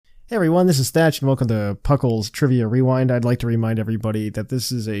Hey everyone, this is Thatch, and welcome to PUCL's Trivia Rewind. I'd like to remind everybody that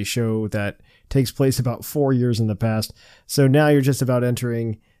this is a show that takes place about 4 years in the past, so now you're just about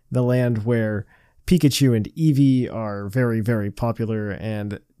entering the land where Pikachu and Eevee are very, very popular,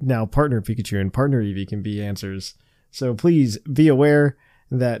 and now Partner Pikachu and Partner Eevee can be answers. So please be aware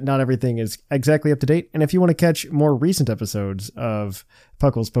that not everything is exactly up to date, and if you want to catch more recent episodes of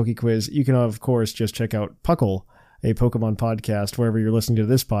PUCL's PokeQuiz, you can of course just check out PUCL, a Pokemon podcast, wherever you're listening to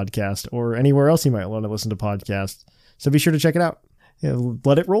this podcast, or anywhere else you might want to listen to podcasts. So be sure to check it out. Yeah,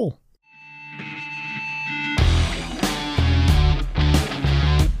 let it roll.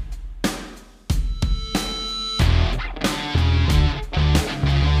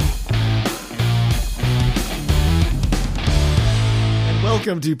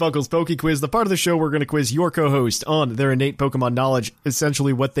 Welcome to PUCL's PokeQuiz, the part of the show we're going to quiz your co-host on their innate Pokemon knowledge,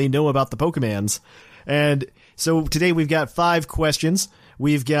 essentially what they know about the Pokemans. And so today we've got 5 questions.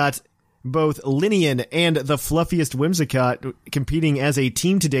 We've got both Linian and the fluffiest Whimsicott competing as a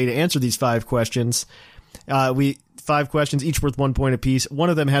team today to answer these 5 questions. 5 questions, each worth 1 point apiece.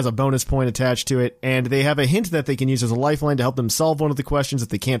 One of them has a bonus point attached to it, and they have a hint that they can use as a lifeline to help them solve one of the questions if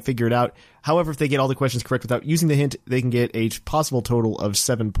they can't figure it out. However, if they get all the questions correct without using the hint, they can get a possible total of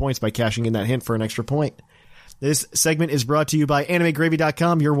 7 points by cashing in that hint for an extra point. This segment is brought to you by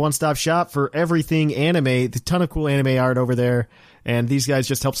AnimeGravy.com, your one-stop shop for everything anime. A ton of cool anime art over there, and these guys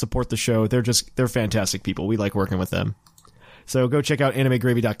just help support the show. They're fantastic people. We like working with them. So go check out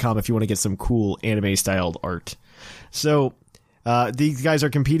AnimeGravy.com if you want to get some cool anime-styled art. So these guys are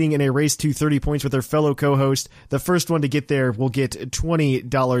competing in a race to 30 points with their fellow co-host. The first one to get there will get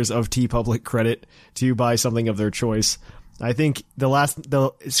 $20 of TeePublic credit to buy something of their choice. I think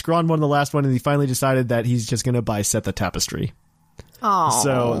Scrawn won the last one, and he finally decided that he's just going to buy Set the Tapestry. Oh,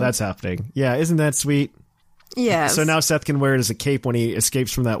 so that's happening. Yeah, isn't that sweet? Yes. So now Seth can wear it as a cape when he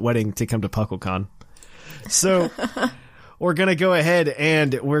escapes from that wedding to come to PuckleCon. So we're gonna go ahead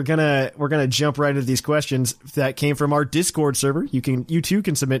and we're gonna jump right into these questions that came from our Discord server. You too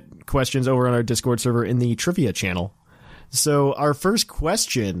can submit questions over on our Discord server in the trivia channel. So our first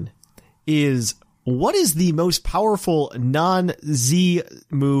question is, what is the most powerful non-Z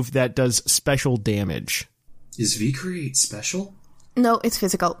move that does special damage? Is V-Create special? No, it's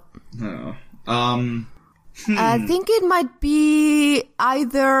physical. No. I think it might be I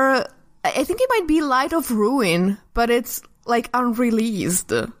think it might be Light of Ruin, but it's like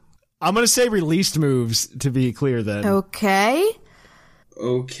unreleased. I'm going to say released moves, to be clear then. Okay.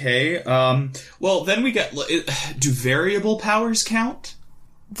 Well, then we got... Do variable powers count?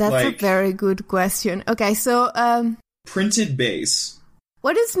 That's a very good question. Okay, so... Printed base.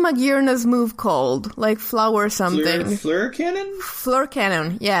 What is Magirna's move called? Like flower something? Fleur cannon? Fleur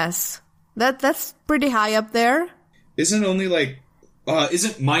cannon, yes. That's pretty high up there. Isn't only like...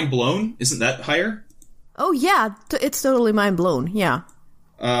 isn't Mind Blown? Isn't that higher? Oh, yeah. It's totally Mind Blown, yeah.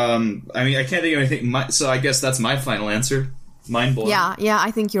 I mean, I can't think of anything... So I guess that's my final answer. Mind Blown. Yeah,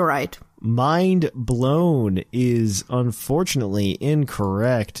 I think you're right. Mind Blown is unfortunately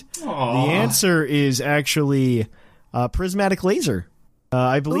incorrect. Aww. The answer is actually Prismatic Laser.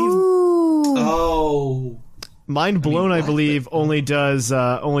 I believe. Ooh. Oh. Mind Blown, I believe, only does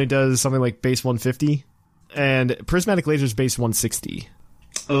something like base 150, and Prismatic Laser's base 160.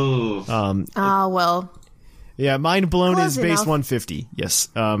 Oh. Well. Yeah, Mind Blown Close is base enough. 150. Yes.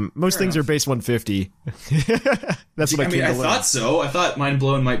 Most things are base 150. That's what I mean, I thought so. I thought Mind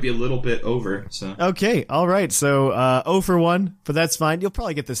Blown might be a little bit over. So. Okay, all right. So 0 for 1, but that's fine. You'll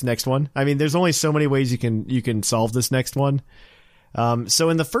probably get this next one. I mean, there's only so many ways you can solve this next one. So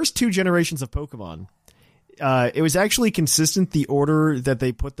in the first 2 generations of Pokemon, it was actually consistent the order that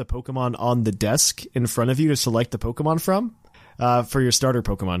they put the Pokemon on the desk in front of you to select the Pokemon from for your starter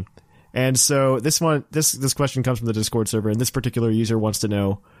Pokemon. And so this question comes from the Discord server, and this particular user wants to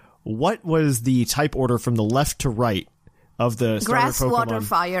know, what was the type order from the left to right of the starter Grass, Pokemon water,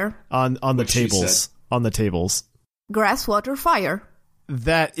 fire. on the tables? On the tables. Grass, water, fire.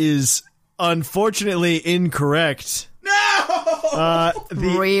 That is unfortunately incorrect. No!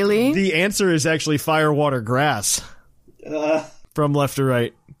 Really? The answer is actually fire, water, grass. From left to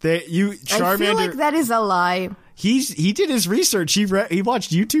right. Charmander, I feel like that is a lie. He did his research. He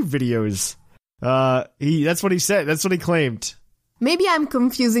watched YouTube videos. That's what he said. That's what he claimed. Maybe I'm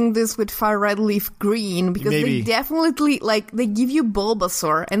confusing this with Fire Red Leaf Green, because Maybe. they definitely, they give you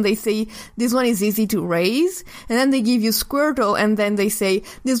Bulbasaur, and they say, this one is easy to raise, and then they give you Squirtle, and then they say,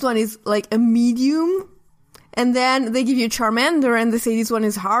 this one is, a medium, and then they give you Charmander, and they say, this one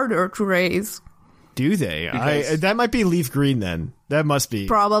is harder to raise. Do they? That might be Leaf Green, then. That must be.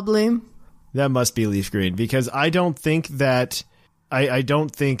 Probably. That must be Leaf Green, because I don't think that I don't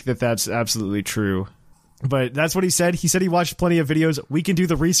think that that's absolutely true. But that's what he said. He said he watched plenty of videos. We can do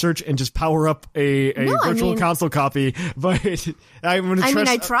the research and just power up a virtual console copy. But I'm going to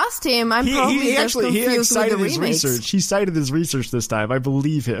trust... I trust him. I'm probably just confused with the remakes. He cited his research this time. I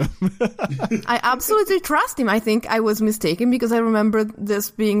believe him. I absolutely trust him. I think I was mistaken because I remember this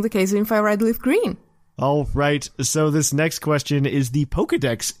being the case in Fire Red Leaf Green. All right. So this next question is the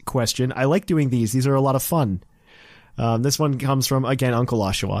Pokedex question. I like doing these. These are a lot of fun. This one comes from, again, Uncle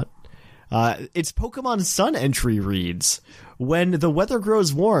Oshawott. Its Pokemon Sun entry reads, when the weather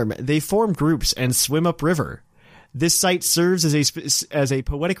grows warm, they form groups and swim upriver. This site serves as a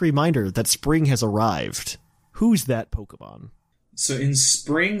poetic reminder that spring has arrived. Who's that Pokemon? So in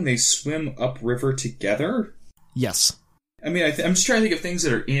spring, they swim upriver together? Yes. I mean, I'm just trying to think of things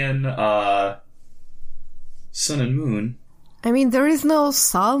that are in Sun and Moon. I mean, there is no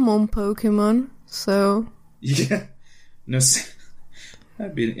Salmon Pokemon, so... Yeah. No...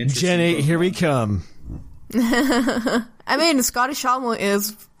 That'd be an interesting Gen 8, Pokemon. here we come. I mean, Scottish Salmon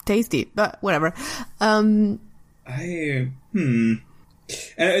is tasty, but whatever. And it's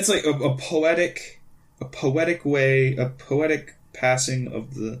like a poetic passing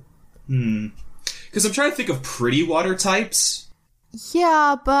of the... Because I'm trying to think of pretty water types.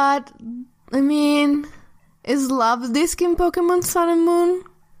 Yeah, but, I mean, is Love Disc in Pokemon Sun and Moon?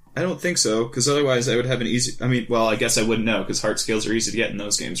 I don't think so, because otherwise I would have an easy... I mean, well, I guess I wouldn't know, because heart scales are easy to get in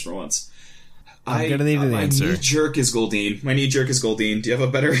those games for once. I'm gonna need an answer. My knee-jerk is Goldeen. Do you have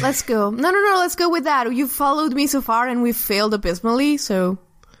a better... Let's go. No, let's go with that. You've followed me so far, and we've failed abysmally, so...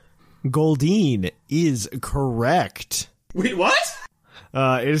 Goldeen is correct. Wait, what?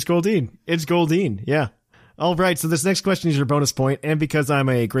 It is Goldeen. It's Goldeen, yeah. All right, so this next question is your bonus point, and because I'm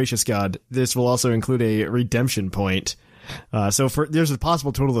a gracious god, this will also include a redemption point. So there's a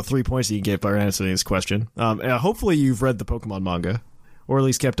possible total of 3 points that you can get by answering this question. Hopefully you've read the Pokemon manga, or at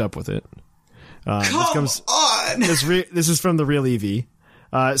least kept up with it. Come on! This is from the Real Eevee.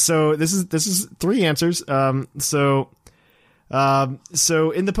 So this is 3 answers. So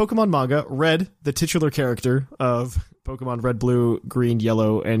in the Pokemon manga, Red, the titular character of Pokemon Red, Blue, Green,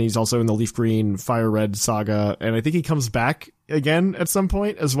 Yellow, and he's also in the Leaf Green, Fire Red saga, and I think he comes back again at some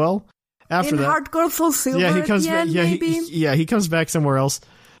point as well. After in that, Heart Gold Soul Silver, he comes back. Yeah, maybe. He comes back somewhere else,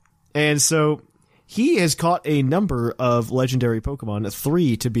 and so he has caught a number of legendary Pokemon,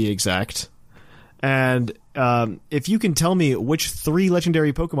 3 to be exact. And if you can tell me which 3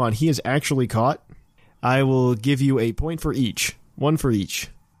 legendary Pokemon he has actually caught, I will give you a point for each, 1 for each.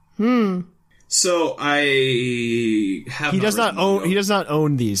 So I have. He does not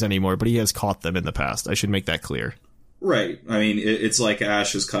own these anymore, but he has caught them in the past. I should make that clear. Right. I mean, it's like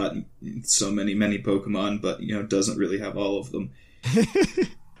Ash has caught so many Pokemon, but, doesn't really have all of them.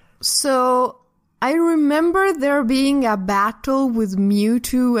 So, I remember there being a battle with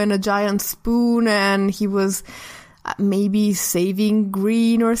Mewtwo and a giant spoon, and he was maybe saving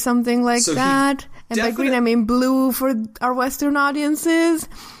Green or something like that. And by Green, I mean Blue for our Western audiences.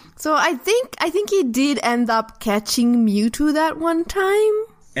 So, I think he did end up catching Mewtwo that one time.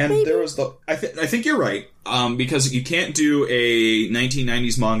 And maybe? There was I think you're right. Because you can't do a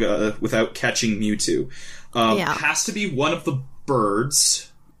 1990s manga without catching Mewtwo. Has to be one of the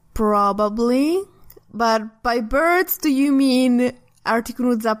birds. Probably. But by birds, do you mean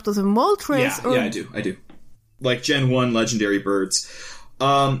Articuno, Zapdos, and Moltres? Yeah, I do. Like Gen 1 legendary birds.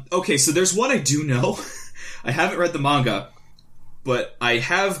 Okay, so there's one I do know. I haven't read the manga, but I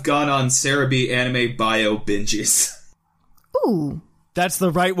have gone on Cerebi anime bio binges. Ooh. That's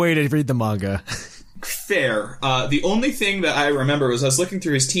the right way to read the manga. Fair. The only thing that I remember was I was looking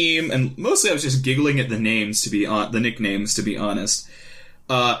through his team, and mostly I was just giggling at the nicknames, to be honest.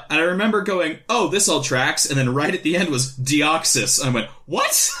 And I remember going, "Oh, this all tracks," and then right at the end was Deoxys. And I went,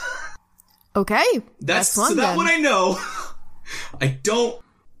 "What?" Okay, that's one. So that one I know. I don't.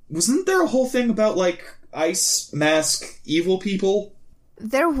 Wasn't there a whole thing about like ice mask evil people?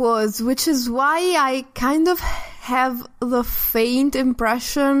 There was, which is why I kind of have the faint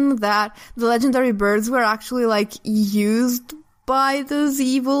impression that the legendary birds were actually like used by those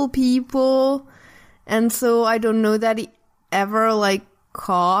evil people, and so I don't know that he ever like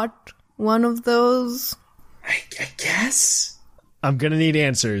caught one of those. I guess. I'm gonna need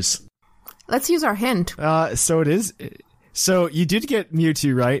answers. Let's use our hint. So it is. So you did get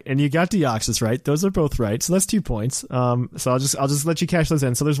Mewtwo right, and you got Deoxys right. Those are both right, so that's 2 points. So I'll just let you cash those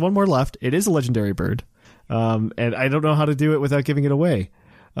in. So there's one more left. It is a legendary bird, and I don't know how to do it without giving it away.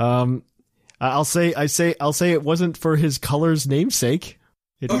 I'll say it wasn't for his color's namesake.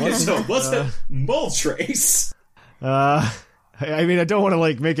 So it wasn't Moltres. I mean, I don't want to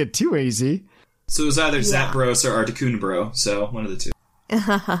like make it too easy. So it was either Zapdos or Articuno, so one of the two.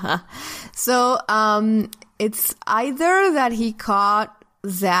 So, it's either that he caught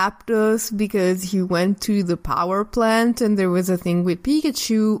Zapdos because he went to the power plant and there was a thing with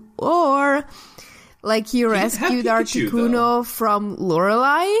Pikachu, or like he rescued Pikachu, Articuno from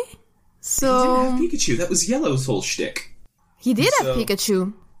Lorelei. So he didn't have Pikachu. That was Yellow's whole shtick. He did have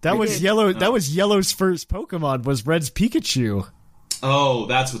Pikachu. That was Yellow. That was Yellow's first Pokemon. Was Red's Pikachu? Oh,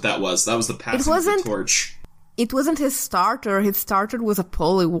 that's what that was. That was the passing of the torch. It wasn't his starter. His starter was a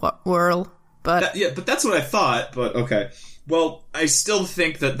Poliwhirl. But but that's what I thought. But okay. Well, I still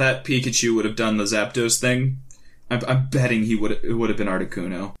think that Pikachu would have done the Zapdos thing. I'm betting it would have been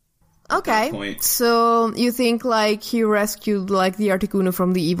Articuno. Okay, so you think like he rescued like the Articuno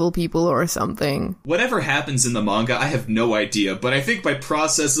from the evil people or something? Whatever happens in the manga, I have no idea. But I think by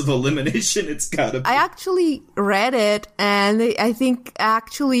process of elimination, it's gotta be. I actually read it, and I think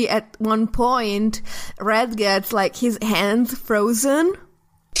actually at one point, Red gets like his hands frozen,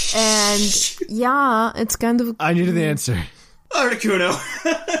 and yeah, it's kind of. I needed the answer. Articuno.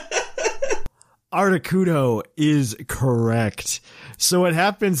 Articuno is correct. So what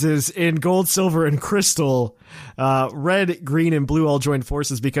happens is in Gold, Silver, and Crystal, Red, Green, and Blue all join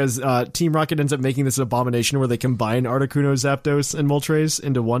forces because Team Rocket ends up making this abomination where they combine Articuno, Zapdos, and Moltres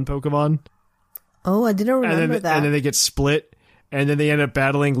into one Pokemon. Oh, I didn't remember that. And then they get split, and then they end up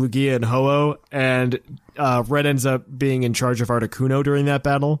battling Lugia and Ho-Oh, and Red ends up being in charge of Articuno during that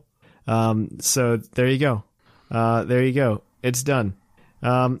battle. So there you go. It's done.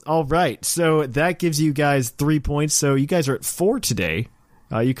 All right, so that gives you guys 3 points. So you guys are at 4 today.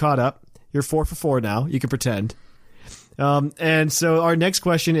 You caught up. You're 4 for 4 now. You can pretend. And so our next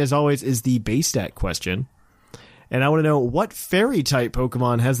question, as always, is the base stat question. And I want to know what fairy type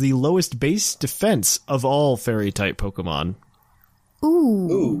Pokemon has the lowest base defense of all fairy type Pokemon.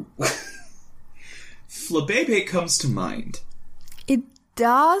 Ooh. Flabébé comes to mind. It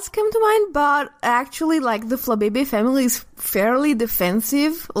does come to mind, but actually, like, the Flabébé family is fairly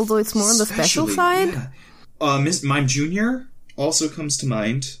defensive, although it's more on the special side. Yeah. Mime Jr. also comes to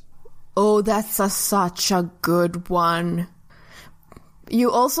mind. Oh, that's such a good one.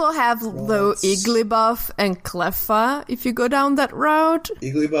 You also have the Igglybuff and Cleffa, if you go down that route.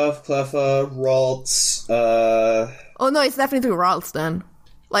 Igglybuff, Cleffa, Ralts, Oh no, it's definitely Ralts then.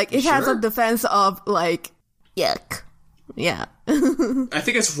 Like, it has a defense of, like, yuck. Yeah. I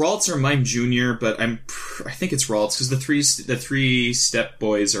think it's Ralts or Mime Jr., but I think it's Ralts because the three step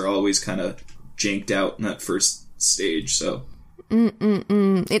boys are always kind of janked out in that first stage. So.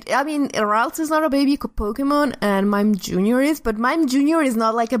 Ralts is not a baby Pokemon, and Mime Jr. is, but Mime Jr. is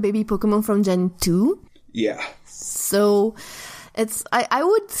not like a baby Pokemon from Gen 2. Yeah. So, I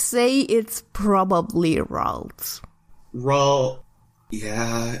would say it's probably Ralts.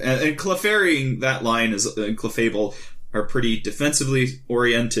 Yeah, and Clefairy, that line is Clefable are pretty defensively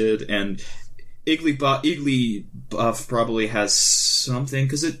oriented, and Igglybuff probably has something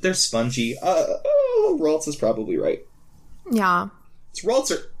because they're spongy. Ralts is probably right. Yeah, it's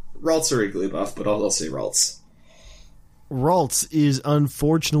Ralts or Igglybuff, but I'll say Ralts. Ralts is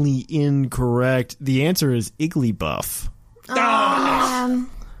unfortunately incorrect. The answer is Igglybuff. Oh, man.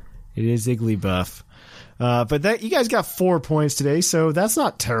 It is Igglybuff. But that you guys got 4 points today, so that's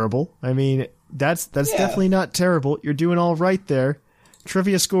not terrible. I mean, that's definitely not terrible. You're doing all right there.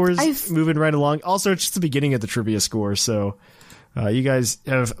 Trivia scores moving right along. Also, it's just the beginning of the trivia score, so you guys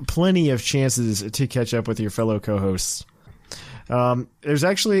have plenty of chances to catch up with your fellow co-hosts. There's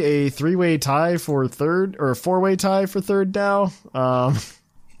actually a 3-way tie for third, or a 4-way tie for third now.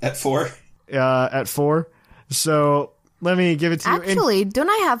 At 4? At 4. So let me give it to you. Actually, don't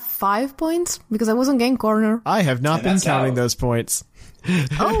I have 5 points? Because I wasn't getting corner. I have not been counting those points.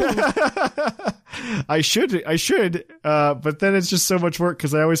 Oh. I should, but then it's just so much work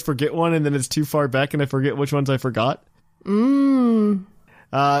because I always forget one and then it's too far back and I forget which ones I forgot. In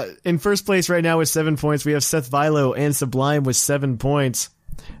first place right now with 7 points, we have Seth Vilo and Sublime with 7 points.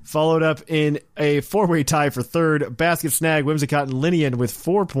 Followed up in a 4-way tie for third, Basket Snag, Whimsicott, and Linian with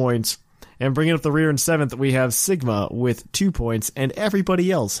 4 points. And bringing up the rear in 7th, we have Sigma with 2 points, and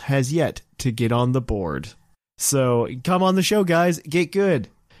everybody else has yet to get on the board. So come on the show, guys. Get good.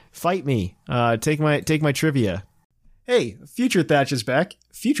 Fight me. Take my trivia. Hey, Future Thatch is back.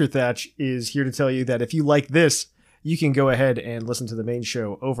 Future Thatch is here to tell you that if you like this, you can go ahead and listen to the main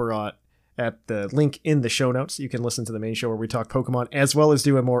show over at the link in the show notes. You can listen to the main show where we talk Pokemon, as well as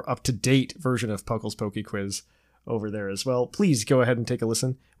do a more up-to-date version of Puckle's PokeQuiz over there as well. Please go ahead and take a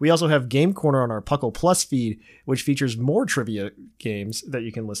listen. We also have Game Corner on our Puckle Plus feed, which features more trivia games that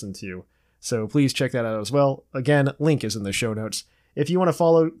you can listen to. So please check that out as well. Again, link is in the show notes. If you want to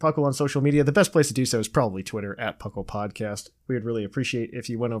follow Puckle on social media, the best place to do so is probably Twitter at Puckle Podcast. We would really appreciate if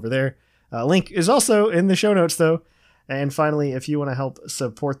you went over there. Link is also in the show notes, though. And finally, if you want to help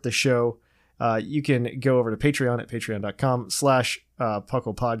support the show, you can go over to Patreon at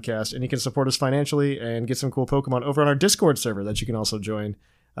patreon.com/Puckle Podcast, and you can support us financially and get some cool Pokemon over on our Discord server that you can also join.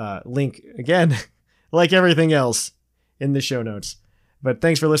 Link, again, like everything else, in the show notes. But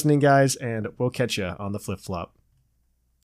thanks for listening, guys, and we'll catch you on the flip-flop.